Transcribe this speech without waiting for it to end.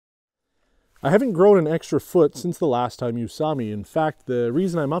I haven't grown an extra foot since the last time you saw me. In fact, the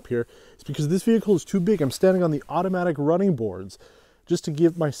reason I'm up here is because this vehicle is too big. I'm standing on the automatic running boards just to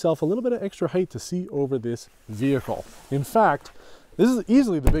give myself a little bit of extra height to see over this vehicle. In fact, this is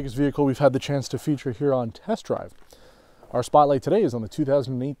easily the biggest vehicle we've had the chance to feature here on Test Drive. Our spotlight today is on the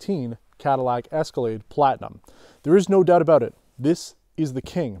 2018 Cadillac Escalade Platinum. There is no doubt about it. This is the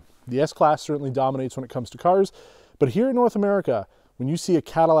king. The S-Class certainly dominates when it comes to cars, but here in North America, when you see a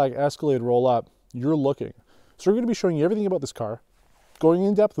Cadillac Escalade roll up, you're looking. So we're going to be showing you everything about this car, going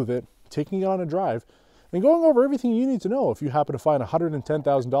in depth with it, taking it on a drive, and going over everything you need to know if you happen to find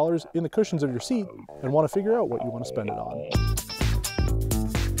 $110,000 in the cushions of your seat and want to figure out what you want to spend it on.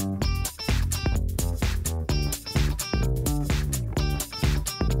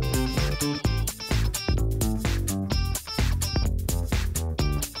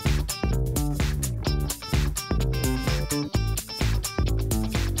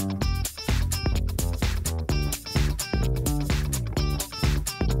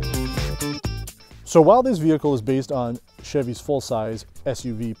 So while this vehicle is based on Chevy's full-size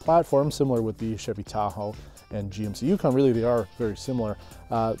SUV platform, similar with the Chevy Tahoe and GMC Yukon, really they are very similar,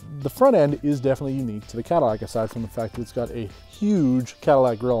 the front end is definitely unique to the Cadillac, aside from the fact that it's got a huge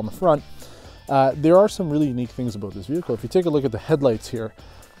Cadillac grille on the front. There are some really unique things about this vehicle. If you take a look at the headlights here,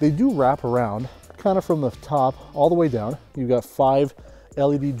 they do wrap around kind of from the top all the way down. You've got 5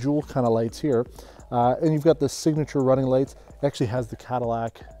 LED jewel kind of lights here, and you've got the signature running lights. It actually has the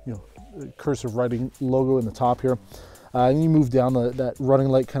Cadillac, cursive writing logo in the top here. And you move down, that running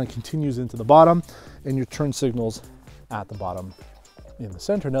light kind of continues into the bottom, and your turn signals at the bottom in the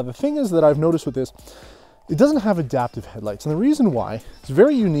center. Now the thing is that I've noticed with this, it doesn't have adaptive headlights, and the reason why, it's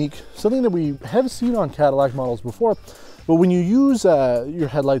very unique, something that we have seen on Cadillac models before, but when you use your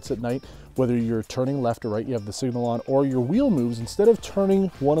headlights at night, whether you're turning left or right, you have the signal on, or your wheel moves, instead of turning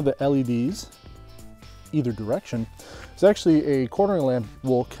one of the LEDs either direction, it's actually a cornering lamp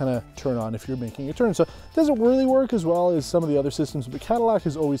will kind of turn on if you're making a turn. So it doesn't really work as well as some of the other systems, but Cadillac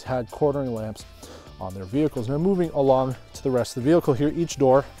has always had cornering lamps on their vehicles. Now moving along to the rest of the vehicle here, each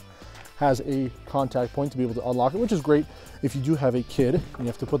door has a contact point to be able to unlock it, which is great if you do have a kid and you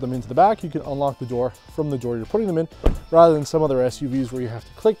have to put them into the back. You can unlock the door from the door you're putting them in, rather than some other SUVs where you have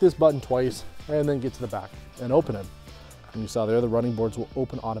to click this button twice and then get to the back and open it. And you saw there, the running boards will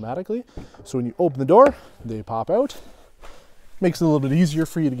open automatically. So when you open the door, they pop out. Makes it a little bit easier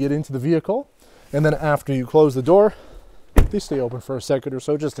for you to get into the vehicle. And then after you close the door, they stay open for a second or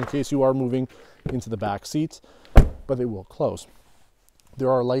so, just in case you are moving into the back seats, but they will close. There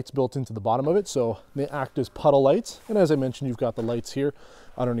are lights built into the bottom of it, so they act as puddle lights. And as I mentioned, you've got the lights here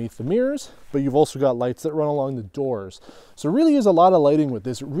underneath the mirrors, but you've also got lights that run along the doors. So it really is a lot of lighting with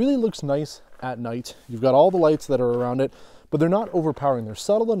this. It really looks nice at night. You've got all the lights that are around it, but they're not overpowering. They're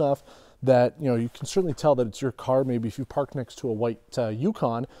subtle enough that you can certainly tell that it's your car. Maybe if you park next to a white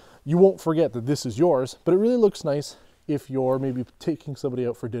Yukon, you won't forget that this is yours, but it really looks nice if you're maybe taking somebody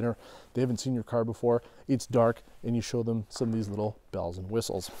out for dinner, they haven't seen your car before, it's dark, and you show them some of these little bells and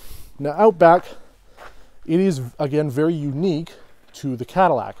whistles. Now out back, it is again very unique to the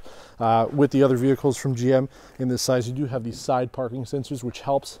Cadillac. With the other vehicles from GM in this size, you do have these side parking sensors, which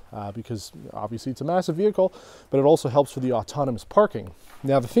helps because obviously it's a massive vehicle, but it also helps for the autonomous parking.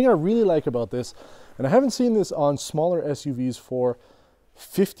 Now the thing I really like about this, and I haven't seen this on smaller SUVs for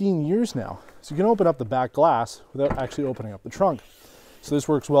 15 years now, so you can open up the back glass without actually opening up the trunk. So this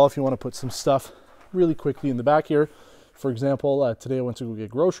works well if you want to put some stuff really quickly in the back here. For example, today I went to go get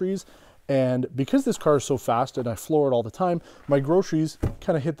groceries, and because this car is so fast and I floor it all the time, my groceries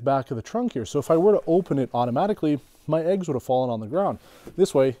kind of hit the back of the trunk here. So if I were to open it automatically, my eggs would have fallen on the ground.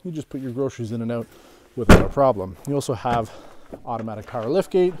 This way, you just put your groceries in and out without a problem. You also have automatic power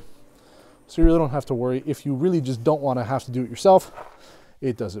liftgate, so you really don't have to worry. If you really just don't want to have to do it yourself,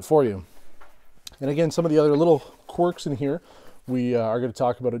 it does it for you. And again, some of the other little quirks in here, we are going to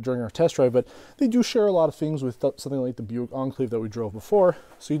talk about it during our test drive, but they do share a lot of things with something like the Buick Enclave that we drove before.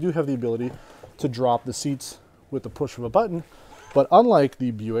 So you do have the ability to drop the seats with the push of a button. But unlike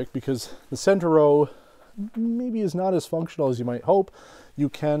the Buick, because the center row maybe is not as functional as you might hope, you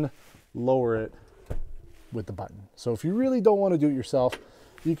can lower it with the button. So if you really don't want to do it yourself,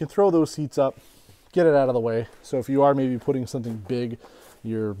 you can throw those seats up, get it out of the way. So if you are maybe putting something big,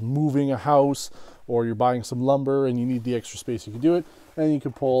 you're moving a house, or you're buying some lumber and you need the extra space, you can do it. And you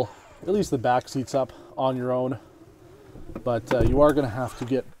can pull at least the back seats up on your own. But you are going to have to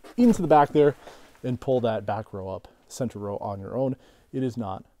get into the back there and pull that back row up, center row on your own. It is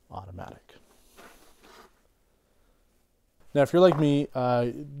not automatic. Now, if you're like me,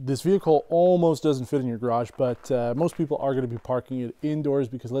 this vehicle almost doesn't fit in your garage, but most people are going to be parking it indoors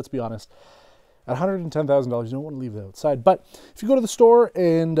because, let's be honest, At $110,000, you don't want to leave it outside. But if you go to the store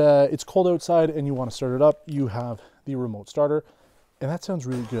and it's cold outside and you want to start it up, you have the remote starter. And that sounds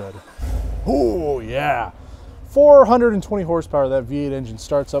really good. Oh, yeah. 420 horsepower, that V8 engine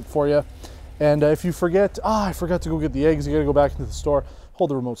starts up for you. And if you forget, I forgot to go get the eggs, you got to go back into the store, hold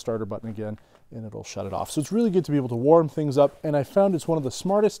the remote starter button again, and it'll shut it off. So it's really good to be able to warm things up. And I found it's one of the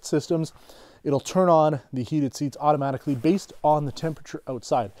smartest systems. It'll turn on the heated seats automatically based on the temperature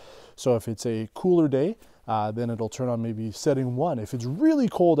outside. So if it's a cooler day, then it'll turn on maybe setting 1. If it's really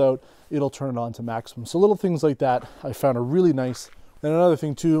cold out, it'll turn it on to maximum. So little things like that I found are really nice. And another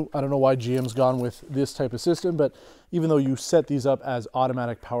thing too, I don't know why GM's gone with this type of system, but even though you set these up as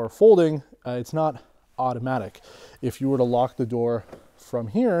automatic power folding, it's not automatic. If you were to lock the door from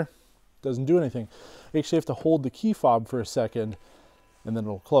here, it doesn't do anything. You actually have to hold the key fob for a second and then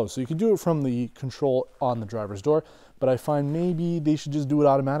it'll close. So you can do it from the control on the driver's door, but I find maybe they should just do it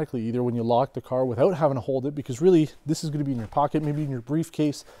automatically, either when you lock the car without having to hold it, because really this is going to be in your pocket, maybe in your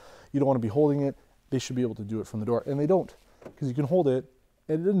briefcase. You don't want to be holding it. They should be able to do it from the door, and they don't, because you can hold it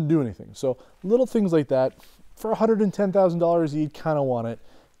and it doesn't do anything. So little things like that. For $110,000, you'd kind of want it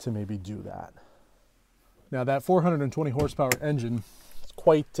to maybe do that. Now that 420 horsepower engine is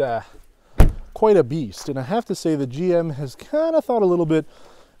quite a beast, and I have to say the GM has kind of thought a little bit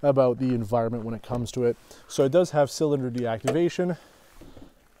about the environment when it comes to it. So it does have cylinder deactivation.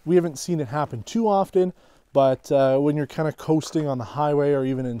 We haven't seen it happen too often, but when you're kind of coasting on the highway or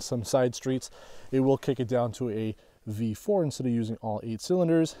even in some side streets, it will kick it down to a V4 instead of using all 8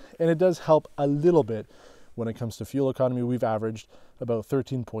 cylinders, and it does help a little bit when it comes to fuel economy. We've averaged about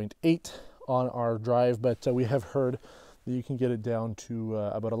 13.8 on our drive, but we have heard that you can get it down to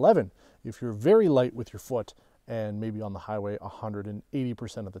about 11 if you're very light with your foot, and maybe on the highway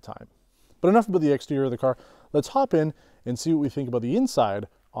 180% of the time. But enough about the exterior of the car. Let's hop in and see what we think about the inside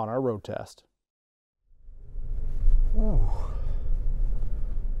on our road test. Ooh.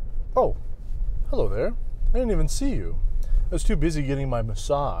 Oh, hello there. I didn't even see you. I was too busy getting my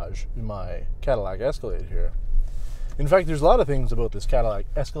massage in my Cadillac Escalade here. In fact, there's a lot of things about this Cadillac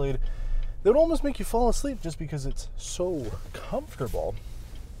Escalade that would almost make you fall asleep just because it's so comfortable.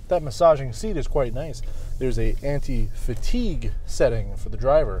 That massaging seat is quite nice. There's a anti-fatigue setting for the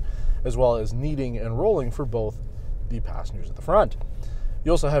driver, as well as kneading and rolling for both the passengers at the front.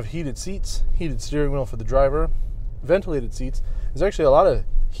 You also have heated seats, heated steering wheel for the driver, ventilated seats. There's actually a lot of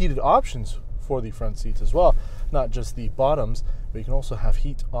heated options for the front seats as well, not just the bottoms, but you can also have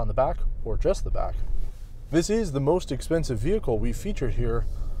heat on the back or just the back. This is the most expensive vehicle we featured here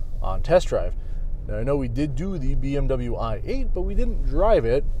on Test Drive. Now, I know we did do the BMW i8, but we didn't drive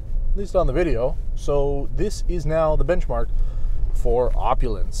it, at least on the video. So this is now the benchmark for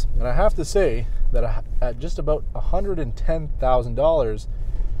opulence. And I have to say that at just about $110,000,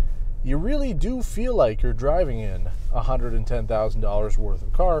 you really do feel like you're driving in $110,000 worth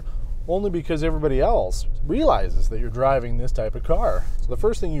of car, only because everybody else realizes that you're driving this type of car. So the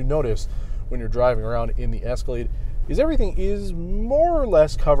first thing you notice when you're driving around in the Escalade is everything is more or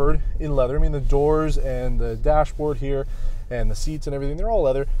less covered in leather. I mean, the doors and the dashboard here and the seats and everything, they're all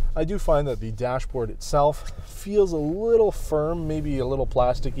leather. I do find that the dashboard itself feels a little firm, maybe a little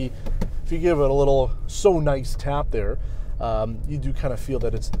plasticky. If you give it a little so nice tap there, you do kind of feel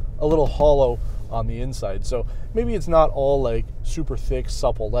that it's a little hollow on the inside. So maybe it's not all like super thick,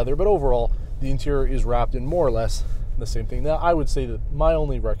 supple leather, but overall the interior is wrapped in more or less the same thing. Now, I would say that my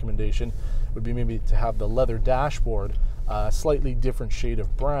only recommendation would be maybe to have the leather dashboard a slightly different shade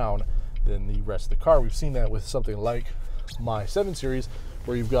of brown than the rest of the car. We've seen that with something like my 7 Series,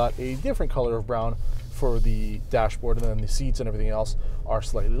 where you've got a different color of brown for the dashboard, and then the seats and everything else are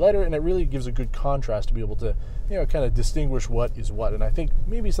slightly lighter, and it really gives a good contrast to be able to, you know, kind of distinguish what is what. And I think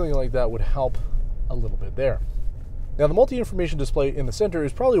maybe something like that would help a little bit there. Now, the multi-information display in the center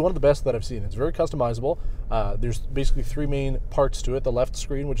is probably one of the best that I've seen. It's very customizable. There's basically 3 main parts to it. The left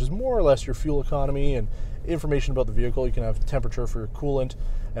screen, which is more or less your fuel economy and information about the vehicle. You can have temperature for your coolant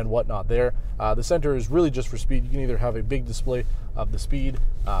and whatnot there. The center is really just for speed. You can either have a big display of the speed.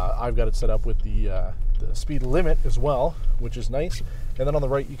 I've got it set up with the speed limit as well, which is nice. And then on the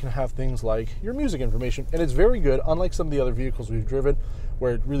right, you can have things like your music information. And it's very good, unlike some of the other vehicles we've driven,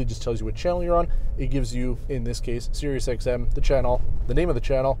 where it really just tells you what channel you're on. It gives you, in this case, Sirius XM, the channel, the name of the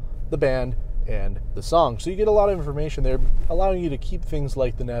channel, the band, and the song. So you get a lot of information there, allowing you to keep things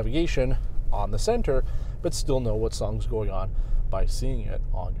like the navigation on the center, but still know what song's going on by seeing it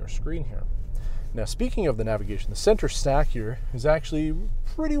on your screen here. Now, speaking of the navigation, the center stack here is actually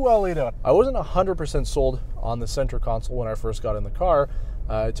pretty well laid out. I wasn't 100% sold on the center console when I first got in the car.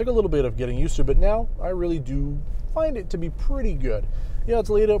 It took a little bit of getting used to, but now I really do find it to be pretty good. You know, it's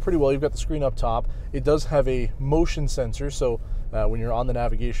laid out pretty well. You've got the screen up top. It does have a motion sensor, so when you're on the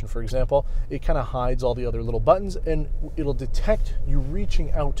navigation, for example, it kind of hides all the other little buttons, and it'll detect you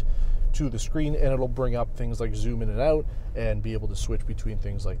reaching out to the screen, and it'll bring up things like zoom in and out and be able to switch between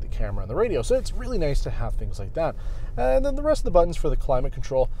things like the camera and the radio. So it's really nice to have things like that. And then the rest of the buttons for the climate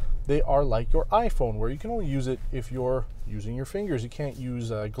control, they are like your iPhone, where you can only use it if you're using your fingers. You can't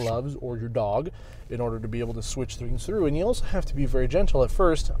use gloves or your dog in order to be able to switch things through. And you also have to be very gentle. At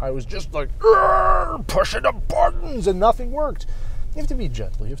first, I was just like pushing the buttons and nothing worked. You have to be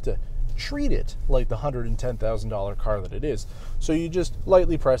gentle. You have to treat it like the $110,000 car that it is. So you just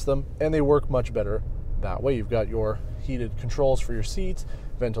lightly press them and they work much better that way. You've got your heated controls for your seats,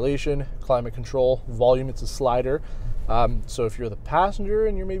 ventilation, climate control, volume. It's a slider. So if you're the passenger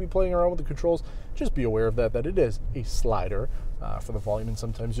and you're maybe playing around with the controls, just be aware of that it is a slider for the volume. And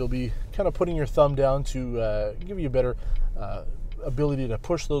sometimes you'll be kind of putting your thumb down to give you a better ability to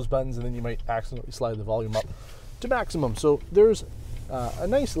push those buttons, and then you might accidentally slide the volume up to maximum. So there's a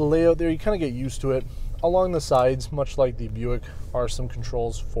nice layout there. You kind of get used to it. Along the sides, much like the Buick, are some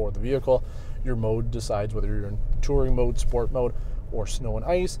controls for the vehicle. Your mode decides whether you're in touring mode, sport mode, or snow and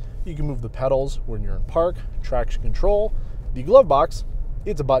ice. You can move the pedals when you're in park, traction control. The glove box,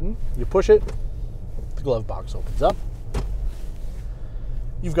 it's a button. You push it, the glove box opens up.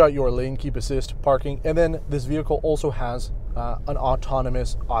 You've got your lane keep assist, parking, and then this vehicle also has an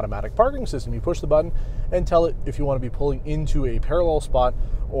autonomous automatic parking system. You push the button and tell it if you want to be pulling into a parallel spot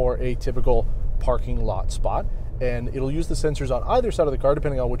or a typical parking lot spot, and it'll use the sensors on either side of the car,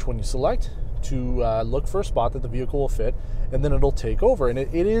 depending on which one you select, to look for a spot that the vehicle will fit, and then it'll take over. And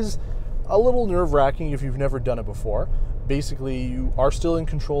it is a little nerve-wracking if you've never done it before. Basically, you are still in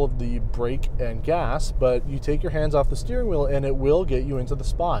control of the brake and gas, but you take your hands off the steering wheel and it will get you into the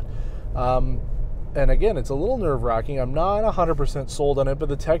spot. And again, it's a little nerve-wracking. I'm not 100% sold on it, but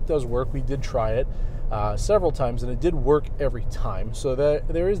the tech does work. We did try it several times, and it did work every time. So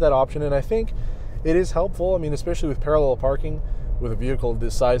there is that option, and I think it is helpful. I mean, especially with parallel parking with a vehicle of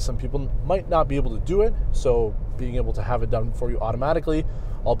this size, some people might not be able to do it. So being able to have it done for you automatically,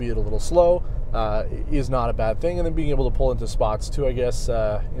 albeit a little slow, is not a bad thing. And then being able to pull into spots too, I guess,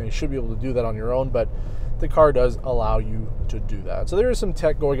 you should be able to do that on your own, but the car does allow you to do that. So there is some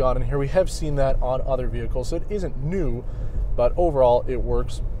tech going on in here. We have seen that on other vehicles, so it isn't new, but overall it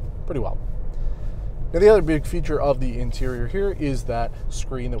works pretty well. Now, the other big feature of the interior here is that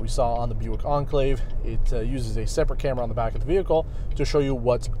screen that we saw on the Buick Enclave. It uses a separate camera on the back of the vehicle to show you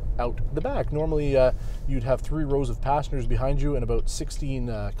what's out the back. Normally, you'd have 3 rows of passengers behind you and about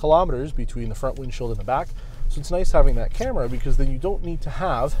 16 kilometers between the front windshield and the back. So it's nice having that camera, because then you don't need to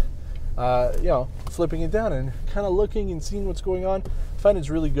have, flipping it down and kind of looking and seeing what's going on. I find it's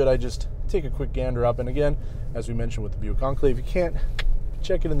really good. I just take a quick gander up, and again, as we mentioned with the Buick Enclave, you can't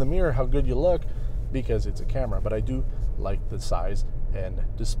check it in the mirror how good you look because it's a camera, but I do like the size and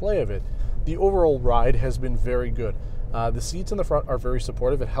display of it. The overall ride has been very good. The seats in the front are very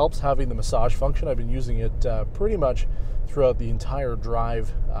supportive. It helps having the massage function. I've been using it pretty much throughout the entire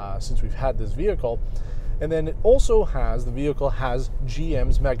drive since we've had this vehicle. And then it also has, the vehicle has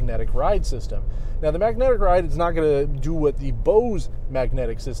GM's magnetic ride system. Now, the magnetic ride is not going to do what the Bose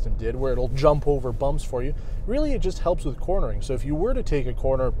magnetic system did, where it'll jump over bumps for you. Really, it just helps with cornering. So if you were to take a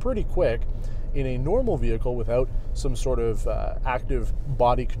corner pretty quick in a normal vehicle without some sort of active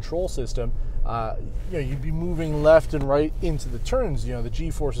body control system, you'd be moving left and right into the turns. The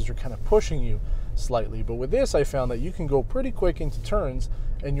G-forces are kind of pushing you slightly. But with this, I found that you can go pretty quick into turns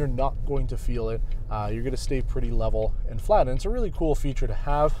and you're not going to feel it. You're going to stay pretty level and flat. And it's a really cool feature to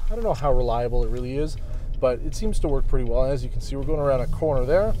have. I don't know how reliable it really is, but it seems to work pretty well. And as you can see, we're going around a corner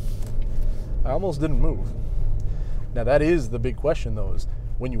there. I almost didn't move. Now, that is the big question, though, is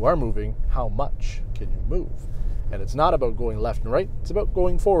when you are moving, how much can you move? And it's not about going left and right. It's about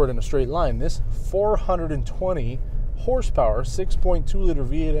going forward in a straight line. This 420 horsepower, 6.2 liter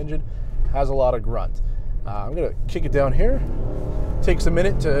V8 engine has a lot of grunt. I'm going to kick it down here. Takes a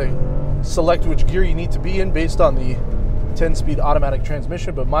minute to select which gear you need to be in based on the 10-speed automatic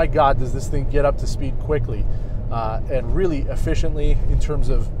transmission, but my God, does this thing get up to speed quickly and really efficiently in terms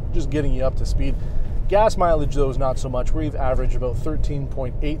of just getting you up to speed. Gas mileage, though, is not so much. We've averaged about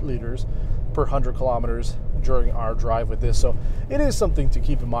 13.8 liters per 100 kilometers during our drive with this. So it is something to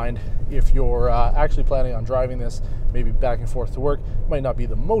keep in mind if you're actually planning on driving this, maybe back and forth to work. It might not be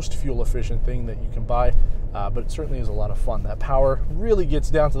the most fuel efficient thing that you can buy, but it certainly is a lot of fun. That power really gets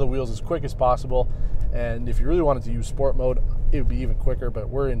down to the wheels as quick as possible. And if you really wanted to use sport mode, it would be even quicker, but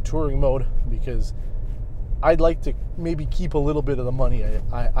we're in touring mode because I'd like to maybe keep a little bit of the money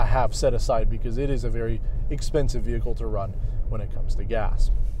I have set aside, because it is a very expensive vehicle to run when it comes to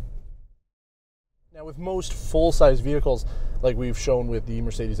gas. Now, with most full-size vehicles, like we've shown with the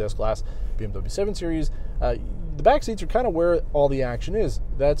Mercedes S-Class, BMW 7 Series, the back seats are kind of where all the action is.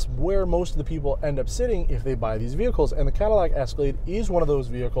 That's where most of the people end up sitting if they buy these vehicles. And the Cadillac Escalade is one of those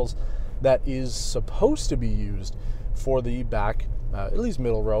vehicles that is supposed to be used for the back, at least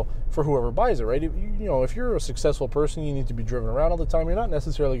middle row, for whoever buys it, right? If you're a successful person, you need to be driven around all the time. You're not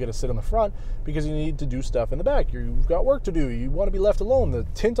necessarily going to sit on the front because you need to do stuff in the back. You've got work to do. You want to be left alone. The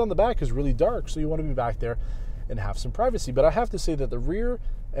tint on the back is really dark, so you want to be back there and have some privacy. But I have to say that the rear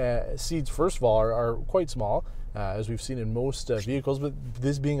seats, first of all, are quite small, as we've seen in most vehicles. But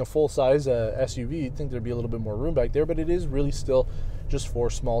this being a full-size SUV, you'd think there'd be a little bit more room back there, but it is really still just for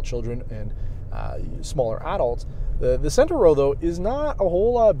small children and smaller adults. The center row, though, is not a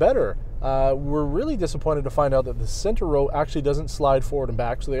whole lot better. We're really disappointed to find out that the center row actually doesn't slide forward and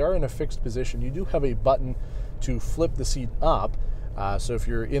back, so they are in a fixed position. You do have a button to flip the seat up, so if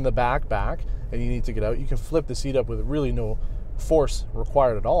you're in the back and you need to get out, you can flip the seat up with really no force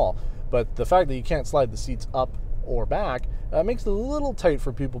required at all. But the fact that you can't slide the seats up or back makes it a little tight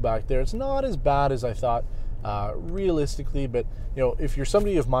for people back there. It's not as bad as I thought realistically, but if you're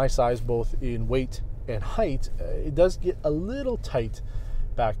somebody of my size, both in weight and height, it does get a little tight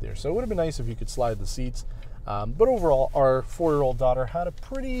back there. So it would have been nice if you could slide the seats. But overall, our 4-year-old daughter had a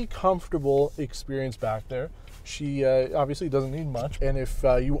pretty comfortable experience back there. She obviously doesn't need much. And if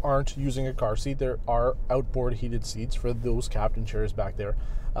you aren't using a car seat, there are outboard heated seats for those captain chairs back there.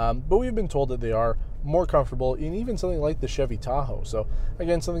 But we've been told that they are more comfortable in even something like the Chevy Tahoe. So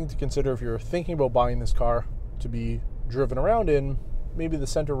again, something to consider if you're thinking about buying this car to be driven around in. Maybe the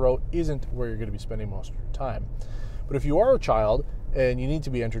center row isn't where you're going to be spending most of your time. But if you are a child and you need to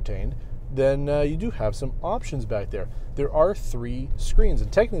be entertained, then you do have some options back there. There are 3 screens,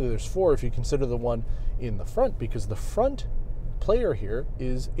 and technically there's 4 if you consider the one in the front, because the front player here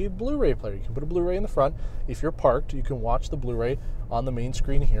is a Blu-ray player. You can put a Blu-ray in the front. If you're parked, you can watch the Blu-ray on the main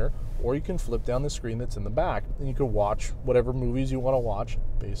screen here, or you can flip down the screen that's in the back, and you can watch whatever movies you want to watch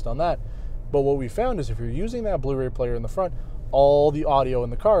based on that. But what we found is if you're using that Blu-ray player in the front, all the audio in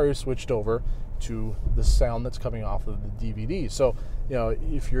the car is switched over to the sound that's coming off of the DVD. So,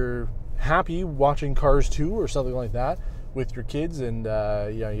 if you're happy watching Cars 2 or something like that with your kids, and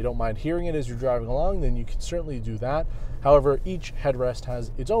you don't mind hearing it as you're driving along, then you can certainly do that. However, each headrest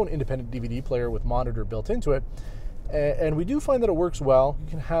has its own independent DVD player with monitor built into it, and we do find that it works well. You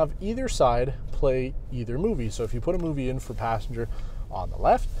can have either side play either movie. So if you put a movie in for passenger on the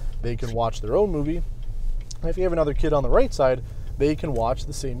left, they can watch their own movie. And if you have another kid on the right side, they can watch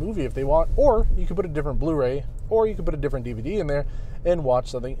the same movie if they want, or you can put a different Blu-ray, or you can put a different DVD in there and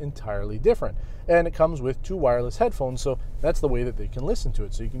watch something entirely different. And it comes with 2 wireless headphones, so that's the way that they can listen to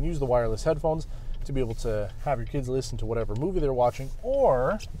it. So you can use the wireless headphones to be able to have your kids listen to whatever movie they're watching,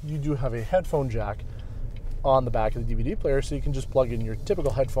 or you do have a headphone jack on the back of the DVD player, so you can just plug in your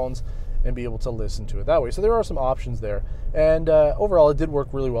typical headphones and be able to listen to it that way. So there are some options there, and overall it did work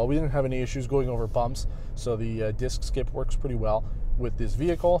really well. We didn't have any issues going over bumps, so the disc skip works pretty well with this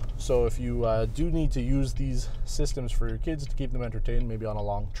vehicle. So if you do need to use these systems for your kids to keep them entertained, maybe on a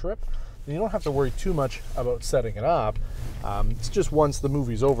long trip, then you don't have to worry too much about setting it up. It's just once the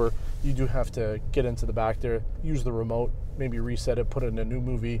movie's over, you do have to get into the back there, use the remote, maybe reset it, put it in a new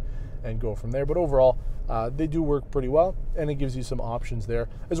movie, and go from there. But overall, they do work pretty well, and it gives you some options there.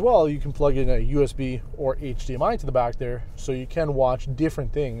 As well, you can plug in a USB or HDMI to the back there, so you can watch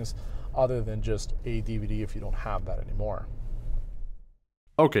different things other than just a DVD if you don't have that anymore.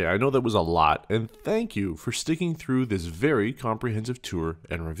 Okay, I know that was a lot, and thank you for sticking through this very comprehensive tour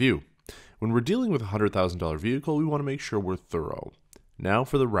and review. When we're dealing with a $100,000 vehicle, we want to make sure we're thorough. Now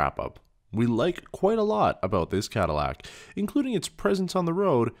for the wrap-up. We like quite a lot about this Cadillac, including its presence on the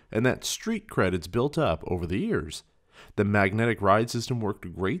road and that street cred it's built up over the years. The magnetic ride system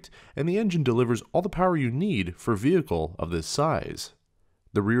worked great, and the engine delivers all the power you need for a vehicle of this size.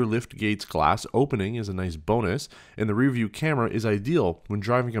 The rear liftgate's glass opening is a nice bonus, and the rear view camera is ideal when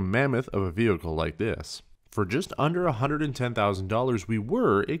driving a mammoth of a vehicle like this. For just under $110,000, we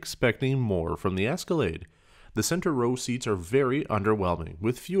were expecting more from the Escalade. The center row seats are very underwhelming,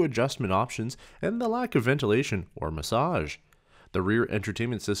 with few adjustment options and the lack of ventilation or massage. The rear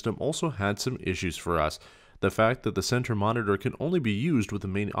entertainment system also had some issues for us. The fact that the center monitor can only be used with the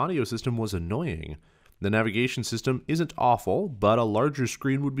main audio system was annoying. The navigation system isn't awful, but a larger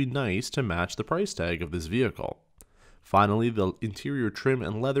screen would be nice to match the price tag of this vehicle. Finally, the interior trim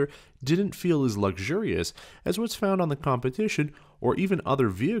and leather didn't feel as luxurious as what's found on the competition or even other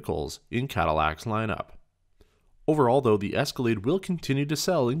vehicles in Cadillac's lineup. Overall though, the Escalade will continue to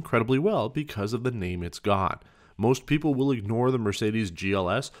sell incredibly well because of the name it's got. Most people will ignore the Mercedes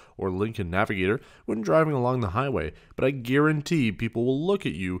GLS or Lincoln Navigator when driving along the highway, but I guarantee people will look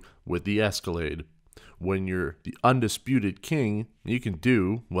at you with the Escalade. When you're the undisputed king, you can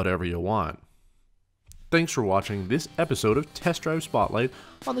do whatever you want. Thanks for watching this episode of Test Drive Spotlight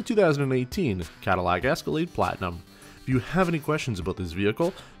on the 2018 Cadillac Escalade Platinum. If you have any questions about this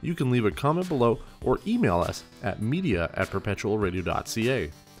vehicle, you can leave a comment below or email us at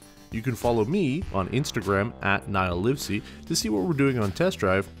media@perpetualradio.ca. You can follow me on Instagram @NiallLivesey to see what we're doing on Test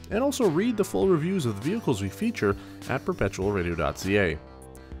Drive, and also read the full reviews of the vehicles we feature at perpetualradio.ca.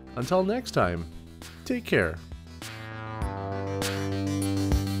 Until next time, take care.